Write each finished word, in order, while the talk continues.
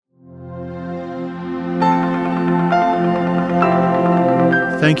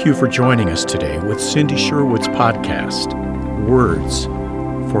Thank you for joining us today with Cindy Sherwood's podcast, Words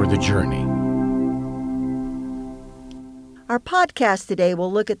for the Journey. Our podcast today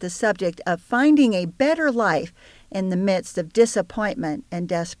will look at the subject of finding a better life in the midst of disappointment and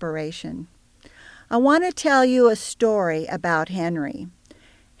desperation. I want to tell you a story about Henry.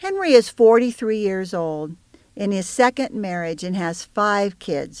 Henry is 43 years old, in his second marriage, and has 5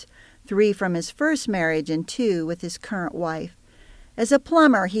 kids, 3 from his first marriage and 2 with his current wife. As a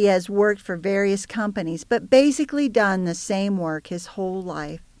plumber, he has worked for various companies, but basically done the same work his whole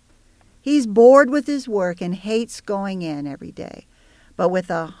life. He's bored with his work and hates going in every day. But with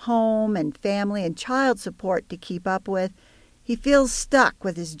a home and family and child support to keep up with, he feels stuck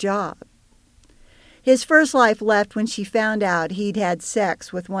with his job. His first wife left when she found out he'd had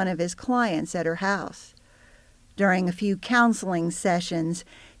sex with one of his clients at her house. During a few counseling sessions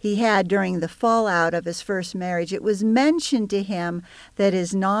he had during the fallout of his first marriage, it was mentioned to him that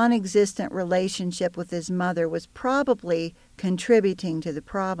his non-existent relationship with his mother was probably contributing to the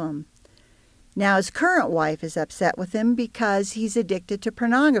problem. Now his current wife is upset with him because he's addicted to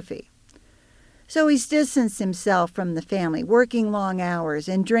pornography. So he's distanced himself from the family, working long hours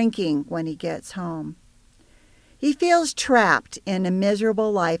and drinking when he gets home. He feels trapped in a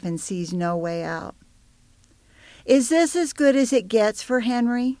miserable life and sees no way out. Is this as good as it gets for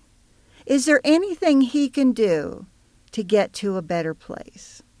Henry? Is there anything he can do to get to a better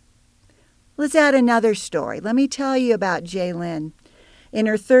place? Let's add another story. Let me tell you about Jaylyn. In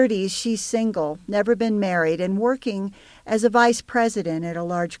her 30s, she's single, never been married, and working as a vice president at a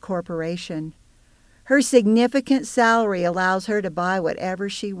large corporation. Her significant salary allows her to buy whatever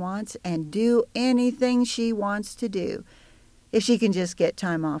she wants and do anything she wants to do if she can just get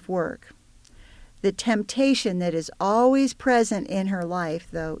time off work. The temptation that is always present in her life,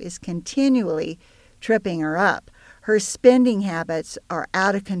 though, is continually tripping her up. Her spending habits are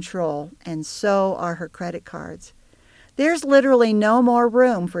out of control, and so are her credit cards. There's literally no more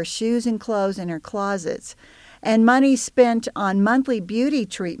room for shoes and clothes in her closets, and money spent on monthly beauty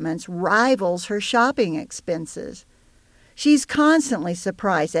treatments rivals her shopping expenses. She's constantly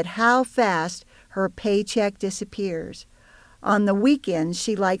surprised at how fast her paycheck disappears. On the weekends,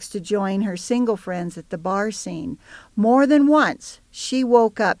 she likes to join her single friends at the bar scene. More than once, she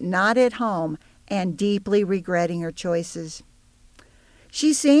woke up not at home and deeply regretting her choices.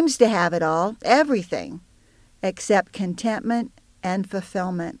 She seems to have it all, everything, except contentment and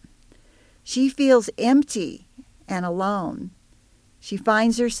fulfillment. She feels empty and alone. She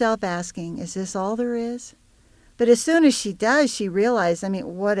finds herself asking, is this all there is? But as soon as she does, she realizes,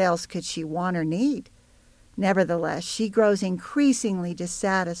 what else could she want or need? Nevertheless, she grows increasingly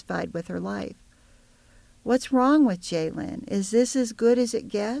dissatisfied with her life. What's wrong with Jaylyn? Is this as good as it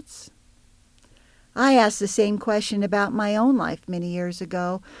gets? I asked the same question about my own life many years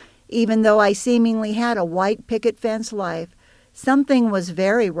ago. Even though I seemingly had a white picket fence life, something was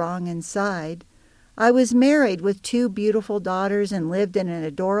very wrong inside. I was married with 2 beautiful daughters and lived in an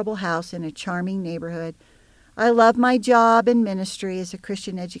adorable house in a charming neighborhood. I loved my job and ministry as a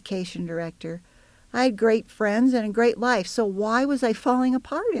Christian education director. I had great friends and a great life, so why was I falling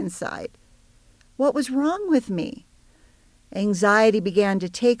apart inside? What was wrong with me? Anxiety began to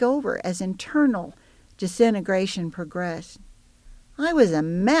take over as internal disintegration progressed. I was a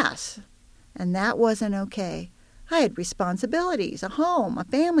mess, and that wasn't okay. I had responsibilities, a home, a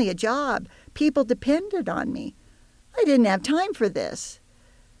family, a job. People depended on me. I didn't have time for this.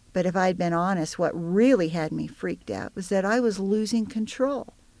 But if I'd been honest, what really had me freaked out was that I was losing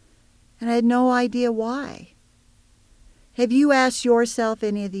control. And I had no idea why. Have you asked yourself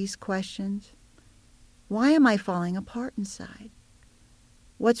any of these questions? Why am I falling apart inside?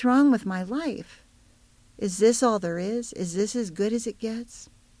 What's wrong with my life? Is this all there is? Is this as good as it gets?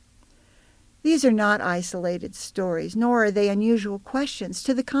 These are not isolated stories, nor are they unusual questions.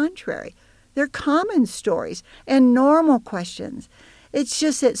 To the contrary, they're common stories and normal questions. It's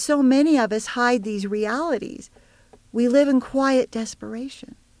just that so many of us hide these realities. We live in quiet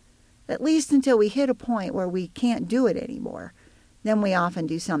desperation. At least until we hit a point where we can't do it anymore. Then we often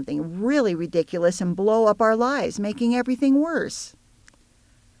do something really ridiculous and blow up our lives, making everything worse.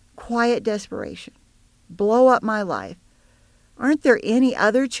 Quiet desperation. Blow up my life. Aren't there any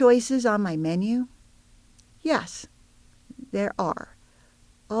other choices on my menu? Yes, there are,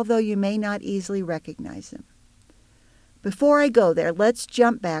 although you may not easily recognize them. Before I go there, let's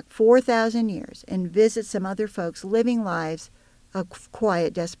jump back 4,000 years and visit some other folks living lives of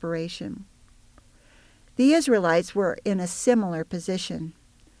quiet desperation. The Israelites were in a similar position.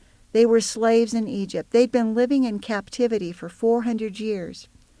 They were slaves in Egypt. They'd been living in captivity for 400 years.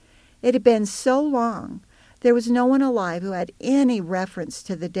 It had been so long There was no one alive who had any reference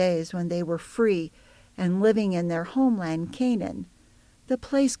to the days when they were free and living in their homeland, Canaan, the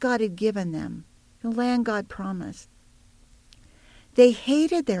place God had given them, the land God promised. They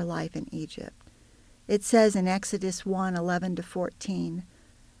hated their life in Egypt. It says in Exodus 1:11-14,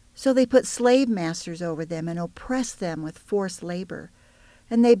 "So they put slave masters over them and oppressed them with forced labor.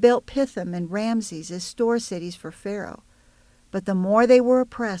 And they built Pithom and Ramses as store cities for Pharaoh. But the more they were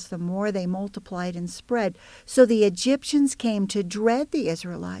oppressed, the more they multiplied and spread. So the Egyptians came to dread the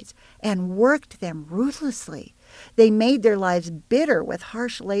Israelites and worked them ruthlessly. They made their lives bitter with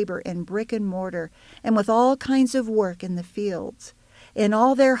harsh labor in brick and mortar and with all kinds of work in the fields. In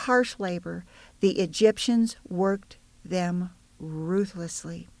all their harsh labor, the Egyptians worked them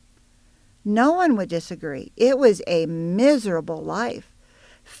ruthlessly." No one would disagree. It was a miserable life.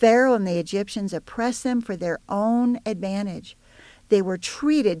 Pharaoh and the Egyptians oppressed them for their own advantage. They were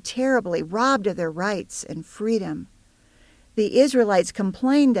treated terribly, robbed of their rights and freedom. The Israelites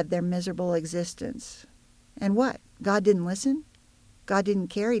complained of their miserable existence. And what? God didn't listen? God didn't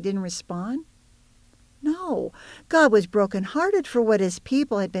care? He didn't respond? No. God was brokenhearted for what his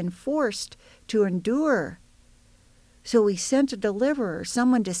people had been forced to endure. So he sent a deliverer,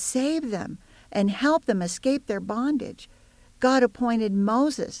 someone to save them and help them escape their bondage. God appointed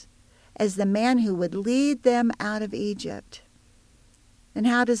Moses as the man who would lead them out of Egypt. And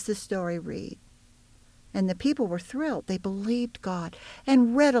how does the story read? And the people were thrilled. They believed God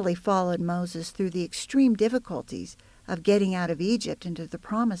and readily followed Moses through the extreme difficulties of getting out of Egypt into the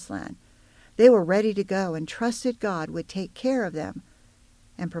Promised Land. They were ready to go and trusted God would take care of them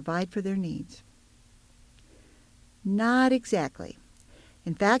and provide for their needs. Not exactly.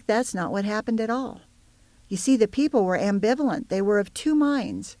 In fact, that's not what happened at all. You see, the people were ambivalent. They were of two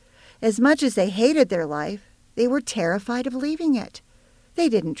minds. As much as they hated their life, they were terrified of leaving it. They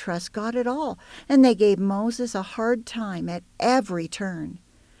didn't trust God at all, and they gave Moses a hard time at every turn.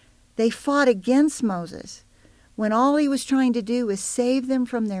 They fought against Moses when all he was trying to do was save them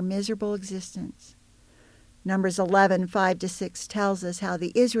from their miserable existence. Numbers 11:5-6 tells us how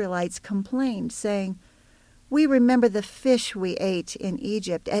the Israelites complained, saying, "We remember the fish we ate in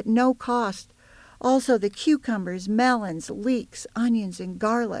Egypt at no cost, also the cucumbers, melons, leeks, onions, and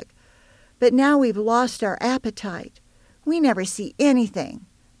garlic. But now we've lost our appetite. We never see anything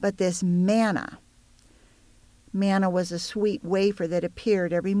but this manna." Manna was a sweet wafer that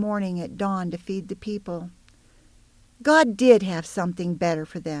appeared every morning at dawn to feed the people. God did have something better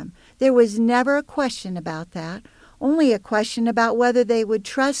for them. There was never a question about that, only a question about whether they would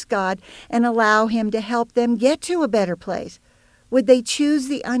trust God and allow him to help them get to a better place. Would they choose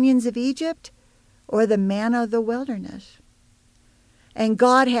the onions of Egypt or the manna of the wilderness? And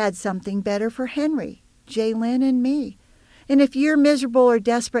God had something better for Henry, Jaylyn, and me. And if you're miserable or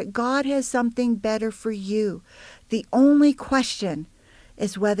desperate, God has something better for you. The only question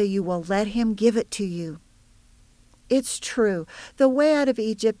is whether you will let him give it to you. It's true, the way out of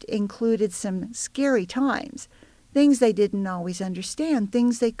Egypt included some scary times, things they didn't always understand,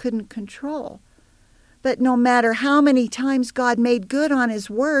 things they couldn't control. But no matter how many times God made good on his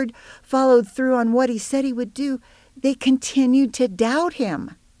word, followed through on what he said he would do, they continued to doubt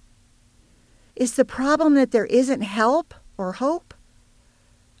him. Is the problem that there isn't help or hope?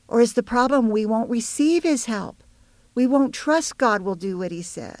 Or is the problem we won't receive his help? We won't trust God will do what he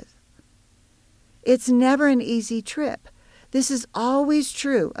says. It's never an easy trip. This is always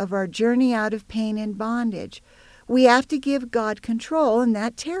true of our journey out of pain and bondage. We have to give God control, and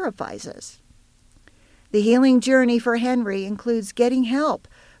that terrifies us. The healing journey for Henry includes getting help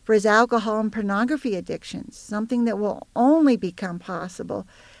for his alcohol and pornography addictions, something that will only become possible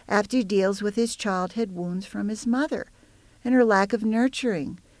after he deals with his childhood wounds from his mother and her lack of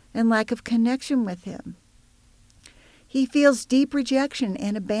nurturing and lack of connection with him. He feels deep rejection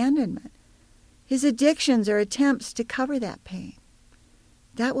and abandonment. His addictions are attempts to cover that pain.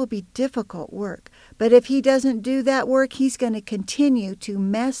 That will be difficult work, but if he doesn't do that work, he's going to continue to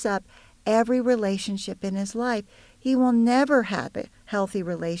mess up every relationship in his life. He will never have a healthy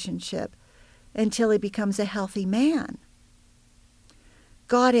relationship until he becomes a healthy man.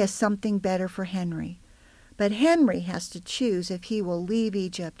 God has something better for Henry, but Henry has to choose if he will leave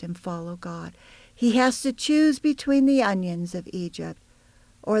Egypt and follow God. He has to choose between the onions of Egypt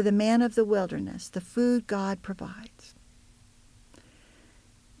or the man of the wilderness, the food God provides.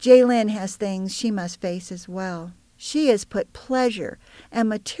 Jaylyn has things she must face as well. She has put pleasure and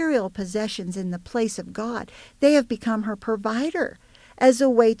material possessions in the place of God. They have become her provider as a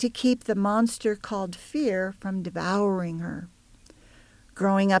way to keep the monster called fear from devouring her.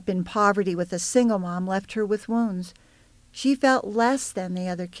 Growing up in poverty with a single mom left her with wounds. She felt less than the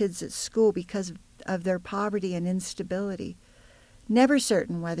other kids at school because of of their poverty and instability. Never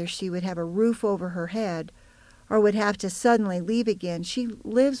certain whether she would have a roof over her head or would have to suddenly leave again, she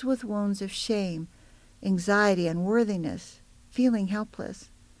lives with wounds of shame, anxiety, unworthiness, feeling helpless.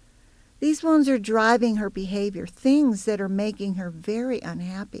 These wounds are driving her behavior, things that are making her very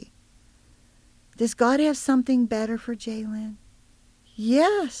unhappy. Does God have something better for Jaylyn?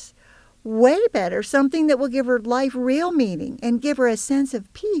 Yes, way better, something that will give her life real meaning and give her a sense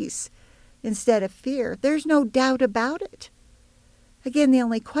of peace instead of fear. There's no doubt about it. Again, the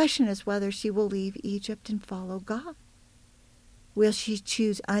only question is whether she will leave Egypt and follow God. Will she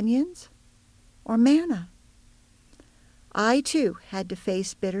choose onions or manna? I, too, had to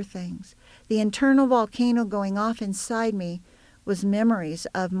face bitter things. The internal volcano going off inside me was memories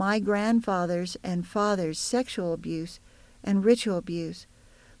of my grandfather's and father's sexual abuse and ritual abuse.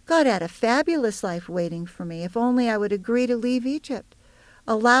 God had a fabulous life waiting for me if only I would agree to leave Egypt,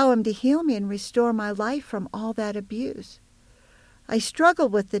 allow Him to heal me and restore my life from all that abuse. I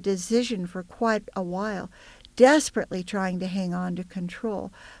struggled with the decision for quite a while, desperately trying to hang on to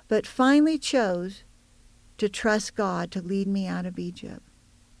control, but finally chose to trust God to lead me out of Egypt.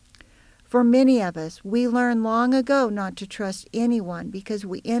 For many of us, we learned long ago not to trust anyone because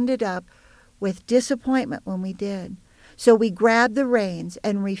we ended up with disappointment when we did. So we grabbed the reins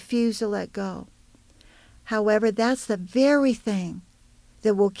and refused to let go. However, that's the very thing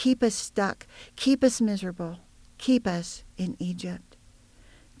that will keep us stuck, keep us miserable, keep us in Egypt.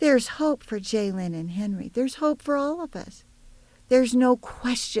 There's hope for Jaylyn and Henry. There's hope for all of us. There's no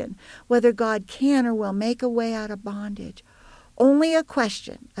question whether God can or will make a way out of bondage. Only a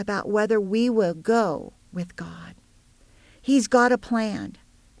question about whether we will go with God. He's got a plan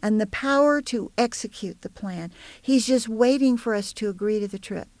and the power to execute the plan. He's just waiting for us to agree to the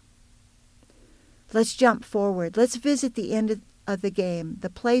trip. Let's jump forward. Let's visit the end of the game, the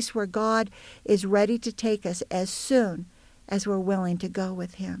place where God is ready to take us as soon as we're willing to go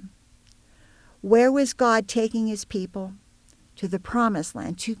with Him. Where was God taking His people? To the promised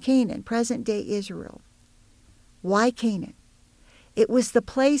land, to Canaan, present-day Israel. Why Canaan? It was the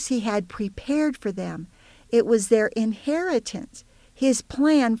place He had prepared for them. It was their inheritance, His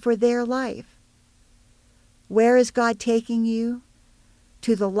plan for their life. Where is God taking you?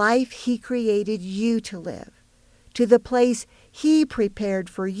 To the life He created you to live, to the place He prepared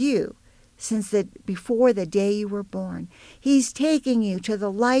for you before the day you were born. He's taking you to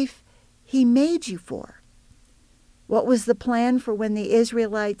the life He made you for. What was the plan for when the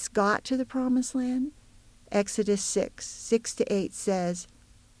Israelites got to the promised land? Exodus 6:6-8 says,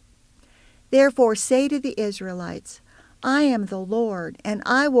 "Therefore say to the Israelites, I am the Lord, and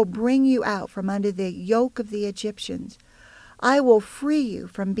I will bring you out from under the yoke of the Egyptians. I will free you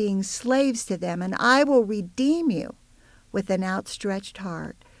from being slaves to them, and I will redeem you with an outstretched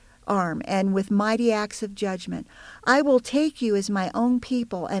arm and with mighty acts of judgment. I will take you as my own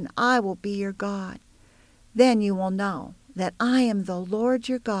people, and I will be your God. Then you will know that I am the Lord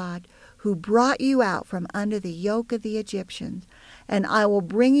your God, who brought you out from under the yoke of the Egyptians, and I will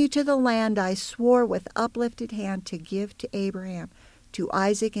bring you to the land I swore with uplifted hand to give to Abraham, to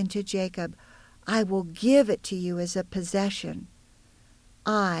Isaac, and to Jacob. I will give it to you as a possession.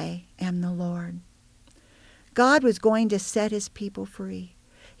 I am the Lord." God was going to set His people free.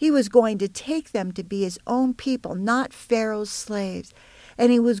 He was going to take them to be His own people, not Pharaoh's slaves.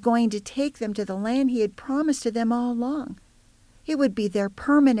 And He was going to take them to the land He had promised to them all along. It would be their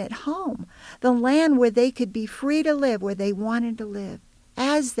permanent home, the land where they could be free to live where they wanted to live,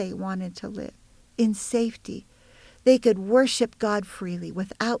 as they wanted to live, in safety. They could worship God freely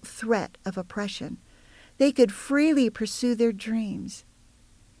without threat of oppression. They could freely pursue their dreams.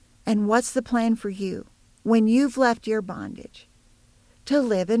 And what's the plan for you when you've left your bondage? To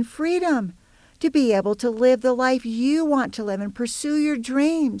live in freedom, to be able to live the life you want to live and pursue your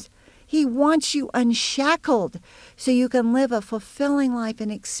dreams. He wants you unshackled so you can live a fulfilling life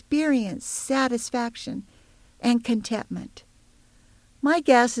and experience satisfaction and contentment. My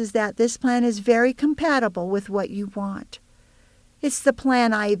guess is that this plan is very compatible with what you want. It's the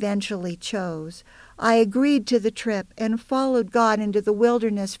plan I eventually chose. I agreed to the trip and followed God into the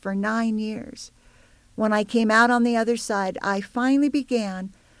wilderness for 9 years. When I came out on the other side, I finally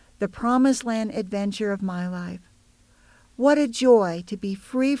began the promised land adventure of my life. What a joy to be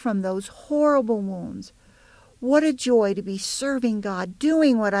free from those horrible wounds. What a joy to be serving God,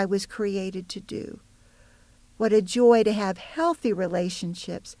 doing what I was created to do. What a joy to have healthy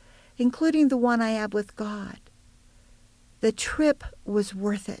relationships, including the one I have with God. The trip was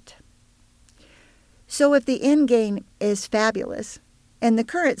worth it. So if the end game is fabulous and the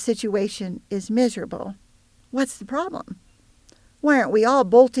current situation is miserable, what's the problem? Why aren't we all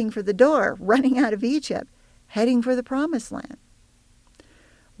bolting for the door, running out of Egypt, heading for the Promised Land?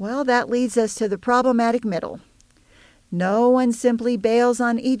 Well, that leads us to the problematic middle. No one simply bails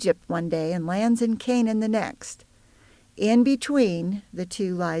on Egypt one day and lands in Canaan the next. In between the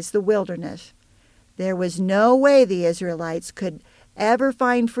two lies the wilderness. There was no way the Israelites could ever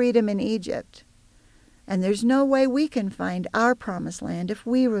find freedom in Egypt. And there's no way we can find our Promised Land if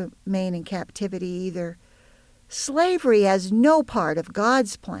we remain in captivity either. Slavery has no part of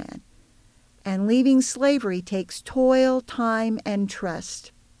God's plan, and leaving slavery takes toil, time, and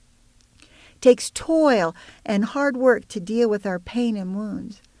trust. It takes toil and hard work to deal with our pain and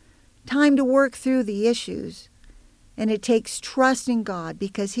wounds, time to work through the issues, and it takes trust in God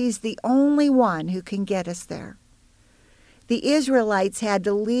because He's the only one who can get us there. The Israelites had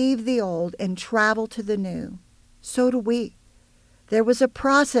to leave the old and travel to the new. So do we. There was a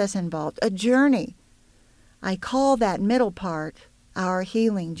process involved, a journey. I call that middle part our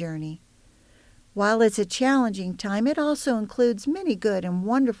healing journey. While it's a challenging time, it also includes many good and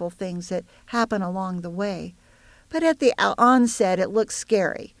wonderful things that happen along the way. But at the onset, it looks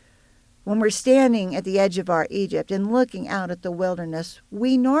scary. When we're standing at the edge of our Egypt and looking out at the wilderness,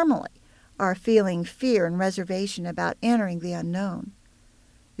 we normally are feeling fear and reservation about entering the unknown.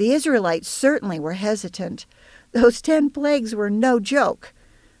 The Israelites certainly were hesitant. Those 10 plagues were no joke.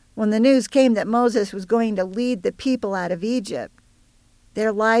 When the news came that Moses was going to lead the people out of Egypt,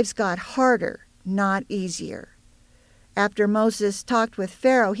 their lives got harder, not easier. After Moses talked with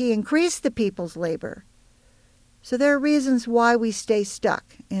Pharaoh, he increased the people's labor. So there are reasons why we stay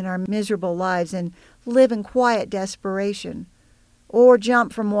stuck in our miserable lives and live in quiet desperation, or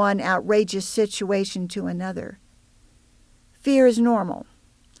jump from one outrageous situation to another. Fear is normal,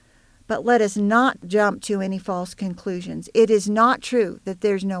 but let us not jump to any false conclusions. It is not true that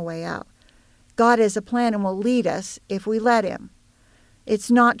there's no way out. God has a plan and will lead us if we let Him.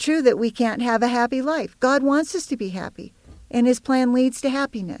 It's not true that we can't have a happy life. God wants us to be happy, and His plan leads to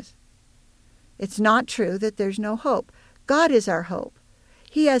happiness. It's not true that there's no hope. God is our hope.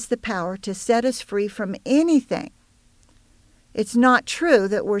 He has the power to set us free from anything. It's not true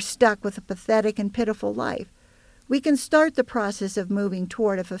that we're stuck with a pathetic and pitiful life. We can start the process of moving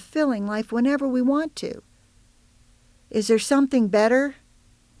toward a fulfilling life whenever we want to. Is there something better?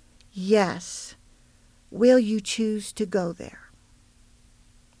 Yes. Will you choose to go there?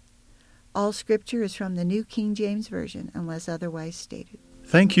 All Scripture is from the New King James Version, unless otherwise stated.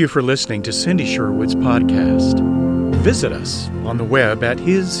 Thank you for listening to Cindy Sherwood's podcast. Visit us on the web at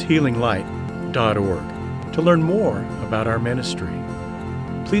hishealinglight.org to learn more about our ministry.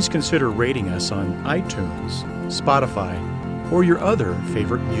 Please consider rating us on iTunes, Spotify, or your other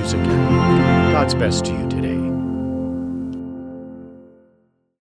favorite music app. God's best to you today.